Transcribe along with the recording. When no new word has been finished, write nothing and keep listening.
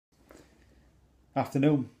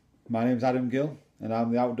Afternoon, my name's Adam Gill and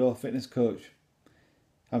I'm the outdoor fitness coach.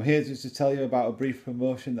 I'm here just to tell you about a brief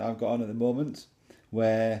promotion that I've got on at the moment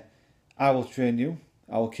where I will train you,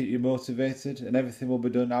 I will keep you motivated and everything will be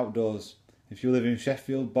done outdoors. If you live in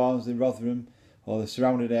Sheffield, Barnsley, Rotherham or the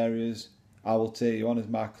surrounding areas, I will take you on as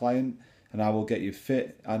my client and I will get you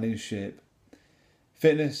fit and in shape.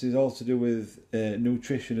 Fitness is all to do with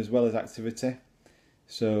nutrition as well as activity,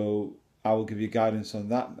 so I will give you guidance on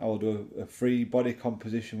that. I will do a free body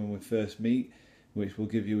composition when we first meet, which will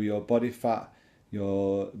give you your body fat,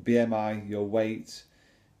 your BMI, your weight,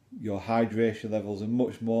 your hydration levels and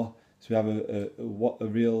much more, so we have a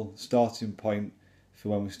real starting point for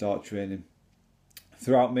when we start training.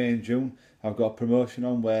 Throughout May and June I've got a promotion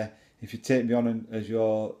on where if you take me on as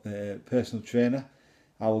your personal trainer,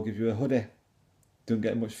 I will give you a hoodie. Don't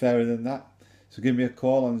get much fairer than that. So give me a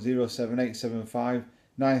call on 07875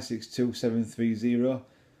 962 730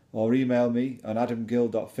 or email me on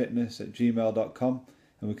adamgill.fitness@gmail.com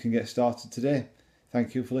and we can get started today.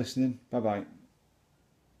 Thank you for listening. Bye bye.